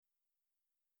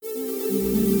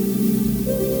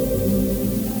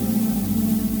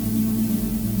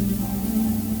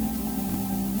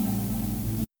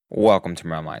Welcome to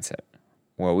Morale Mindset,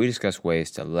 where we discuss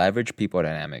ways to leverage people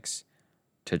dynamics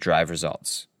to drive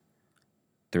results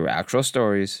through actual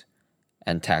stories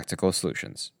and tactical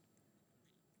solutions.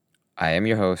 I am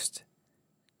your host,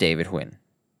 David Huynh.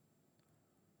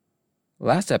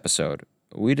 Last episode,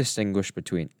 we distinguished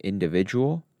between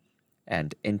individual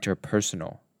and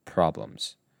interpersonal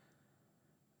problems.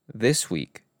 This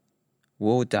week,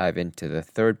 we'll dive into the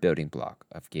third building block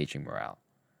of gauging morale,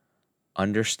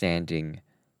 understanding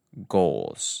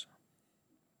goals.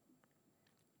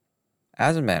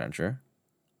 As a manager,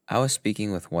 I was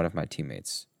speaking with one of my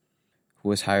teammates who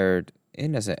was hired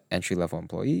in as an entry-level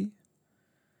employee.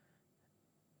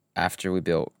 After we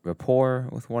built rapport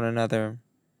with one another,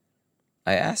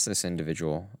 I asked this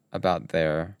individual about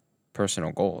their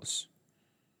personal goals.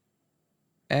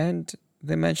 And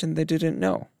they mentioned they didn't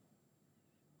know.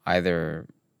 Either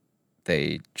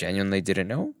they genuinely didn't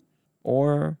know,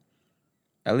 or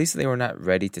at least they were not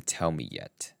ready to tell me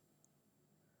yet.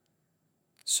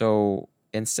 So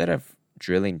instead of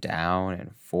drilling down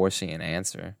and forcing an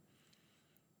answer,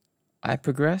 I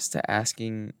progressed to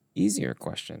asking easier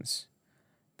questions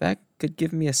that could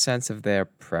give me a sense of their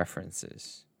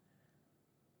preferences.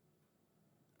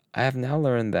 I have now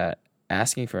learned that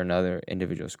asking for another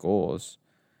individual's goals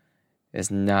is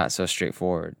not so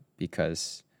straightforward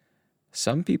because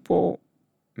some people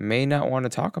may not want to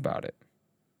talk about it.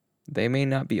 They may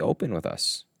not be open with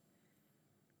us.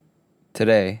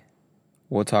 Today,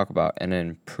 we'll talk about an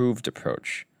improved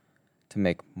approach to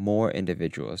make more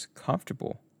individuals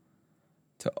comfortable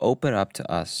to open up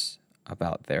to us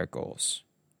about their goals.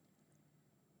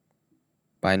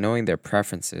 By knowing their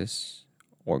preferences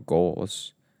or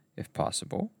goals, if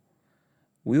possible,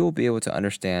 we will be able to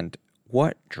understand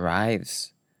what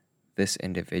drives this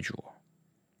individual.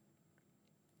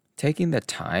 Taking the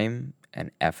time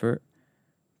and effort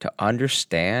to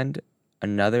understand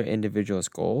another individual's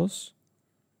goals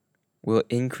will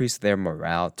increase their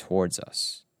morale towards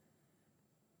us.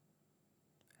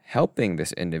 Helping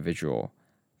this individual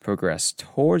progress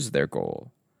towards their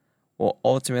goal will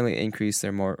ultimately increase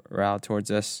their morale towards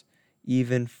us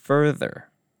even further.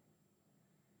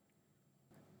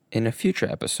 In a future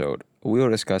episode, we will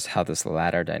discuss how this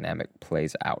latter dynamic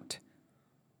plays out.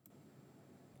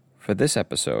 For this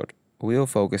episode, we will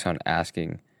focus on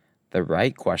asking the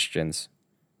right questions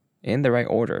in the right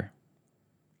order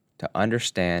to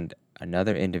understand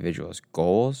another individual's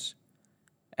goals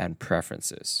and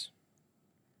preferences.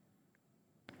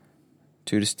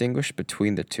 To distinguish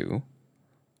between the two,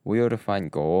 we will define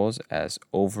goals as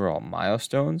overall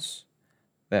milestones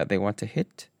that they want to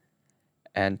hit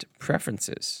and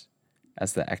preferences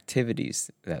as the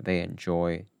activities that they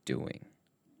enjoy doing.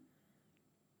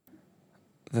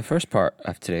 The first part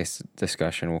of today's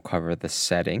discussion will cover the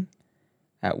setting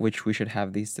at which we should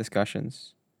have these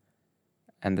discussions,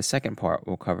 and the second part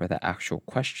will cover the actual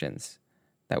questions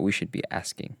that we should be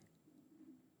asking.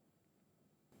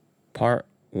 Part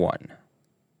 1.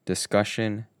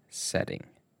 Discussion setting.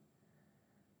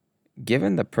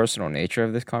 Given the personal nature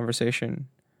of this conversation,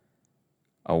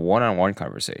 a one-on-one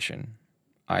conversation,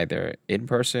 either in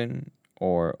person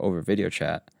or over video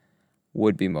chat,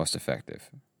 would be most effective.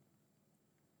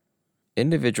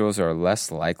 Individuals are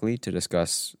less likely to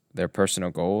discuss their personal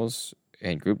goals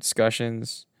in group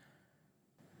discussions,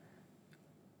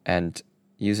 and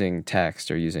using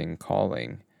text or using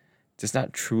calling does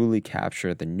not truly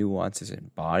capture the nuances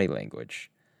in body language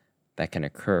that can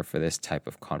occur for this type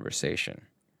of conversation.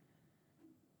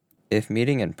 If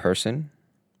meeting in person,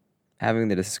 having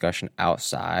the discussion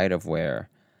outside of where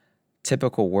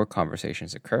typical work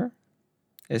conversations occur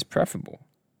is preferable.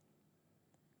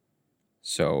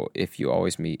 So if you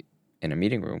always meet in a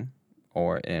meeting room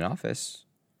or in an office,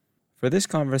 for this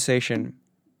conversation,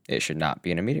 it should not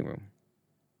be in a meeting room,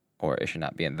 or it should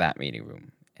not be in that meeting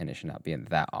room, and it should not be in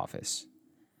that office.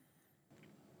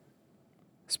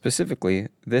 Specifically,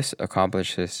 this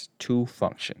accomplishes two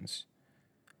functions.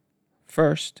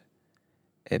 First,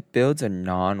 it builds a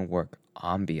non-work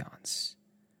ambiance,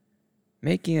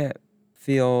 making it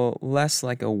feel less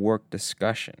like a work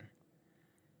discussion.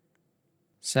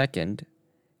 Second,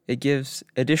 it gives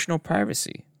additional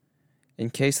privacy in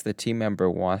case the team member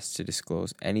wants to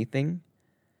disclose anything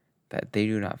that they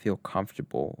do not feel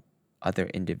comfortable other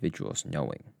individuals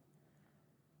knowing.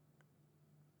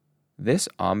 This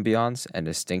ambiance and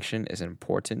distinction is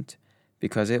important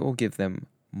because it will give them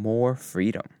more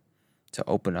freedom to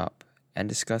open up and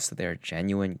discuss their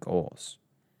genuine goals.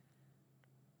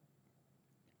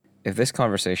 If this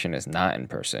conversation is not in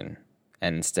person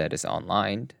and instead is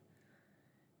online,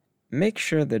 make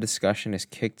sure the discussion is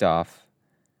kicked off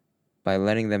by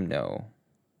letting them know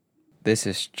this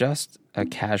is just a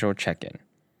casual check-in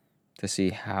to see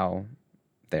how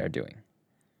they are doing.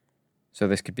 So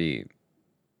this could be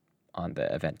on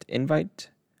the event invite,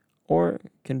 or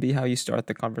it can be how you start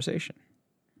the conversation.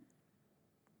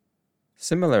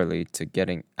 Similarly to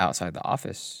getting outside the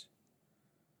office,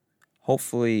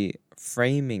 hopefully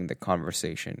framing the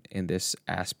conversation in this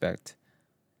aspect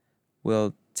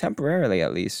will temporarily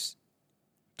at least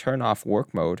turn off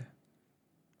work mode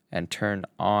and turn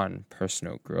on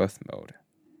personal growth mode.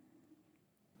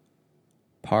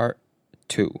 Part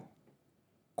 2.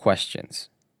 Questions.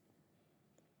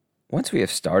 Once we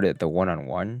have started the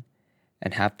one-on-one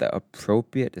and have the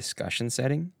appropriate discussion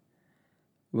setting,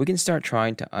 we can start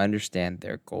trying to understand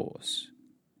their goals.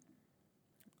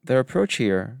 Their approach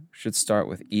here should start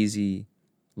with easy,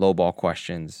 lowball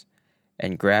questions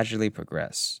and gradually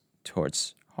progress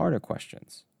towards harder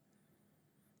questions.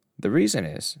 The reason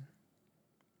is,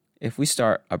 if we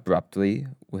start abruptly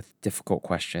with difficult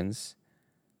questions,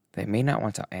 they may not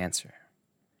want to answer.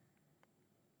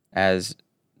 As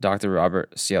Dr.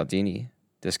 Robert Cialdini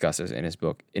discusses in his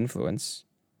book Influence,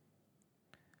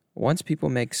 once people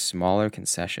make smaller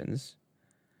concessions,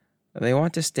 they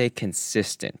want to stay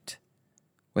consistent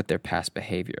with their past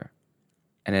behavior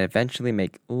and eventually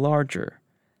make larger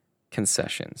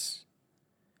concessions.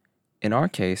 In our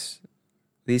case,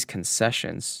 these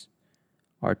concessions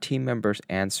are team members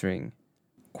answering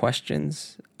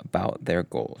questions about their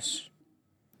goals.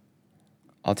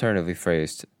 Alternatively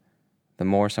phrased, the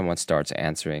more someone starts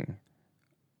answering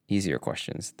easier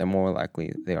questions, the more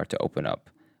likely they are to open up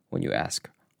when you ask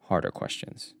harder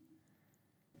questions.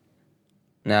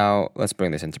 Now, let's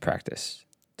bring this into practice.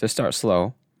 To start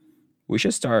slow, we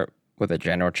should start with a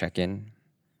general check-in,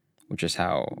 which is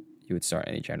how you would start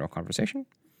any general conversation.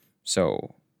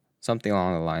 So, something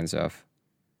along the lines of,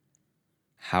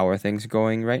 how are things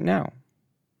going right now?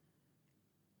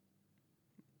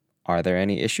 Are there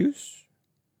any issues?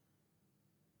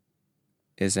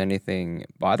 Is anything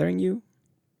bothering you?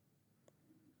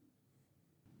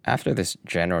 After this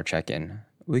general check-in,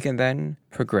 we can then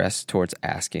progress towards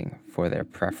asking for their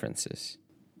preferences.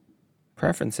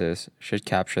 Preferences should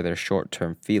capture their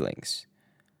short-term feelings.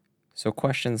 So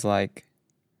questions like,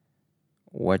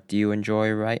 what do you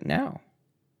enjoy right now?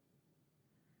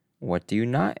 What do you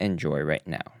not enjoy right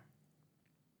now?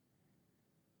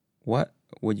 What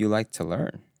would you like to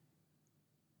learn?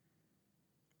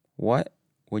 What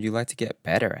would you like to get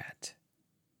better at?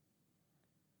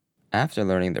 After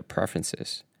learning their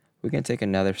preferences, we can take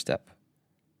another step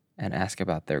and ask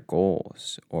about their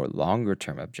goals or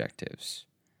longer-term objectives.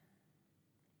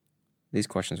 These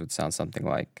questions would sound something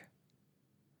like,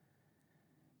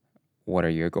 what are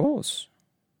your goals?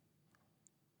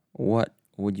 What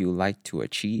would you like to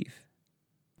achieve?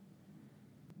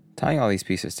 Tying all these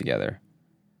pieces together,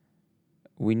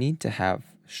 we need to have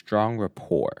strong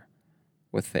rapport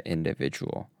with the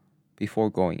individual before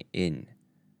going in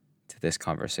to this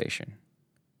conversation.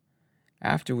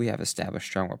 After we have established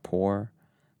strong rapport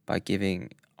by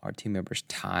giving our team members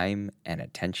time and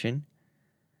attention,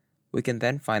 we can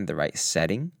then find the right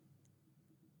setting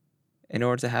in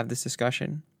order to have this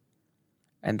discussion,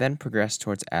 and then progress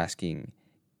towards asking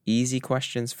easy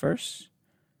questions first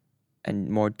and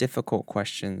more difficult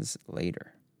questions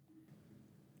later.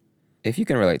 If you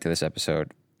can relate to this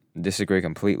episode, disagree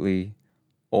completely,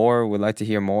 or would like to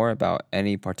hear more about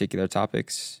any particular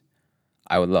topics,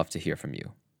 I would love to hear from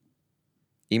you.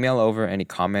 Email over any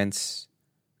comments,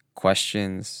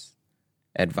 questions,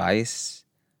 advice,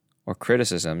 or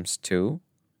criticisms to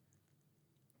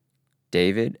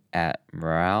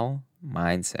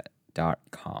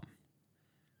david@moralemindset.com.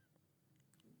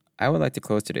 I would like to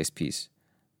close today's piece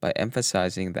by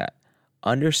emphasizing that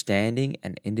understanding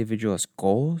an individual's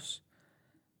goals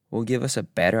will give us a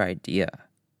better idea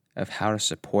of how to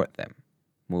support them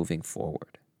moving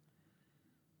forward.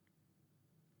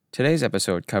 Today's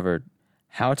episode covered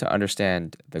how to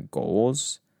understand the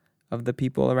goals of the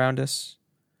people around us.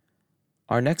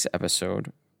 Our next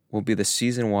episode will be the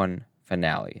season 1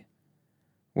 finale,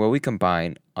 where we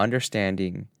combine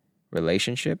understanding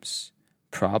relationships,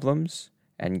 problems,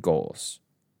 and goals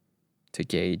to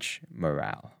gauge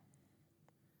morale.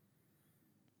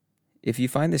 If you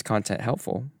find this content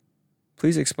helpful,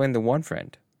 please explain to one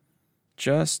friend,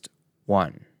 just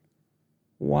one,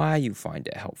 why you find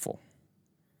it helpful.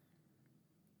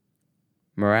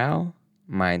 Morale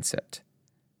Mindset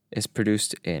is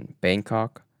produced in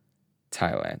Bangkok,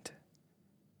 Thailand.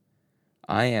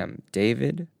 I am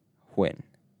David Huynh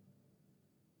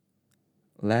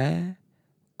และ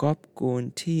ขอบคุณ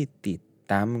ที่ติด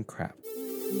ตามครับ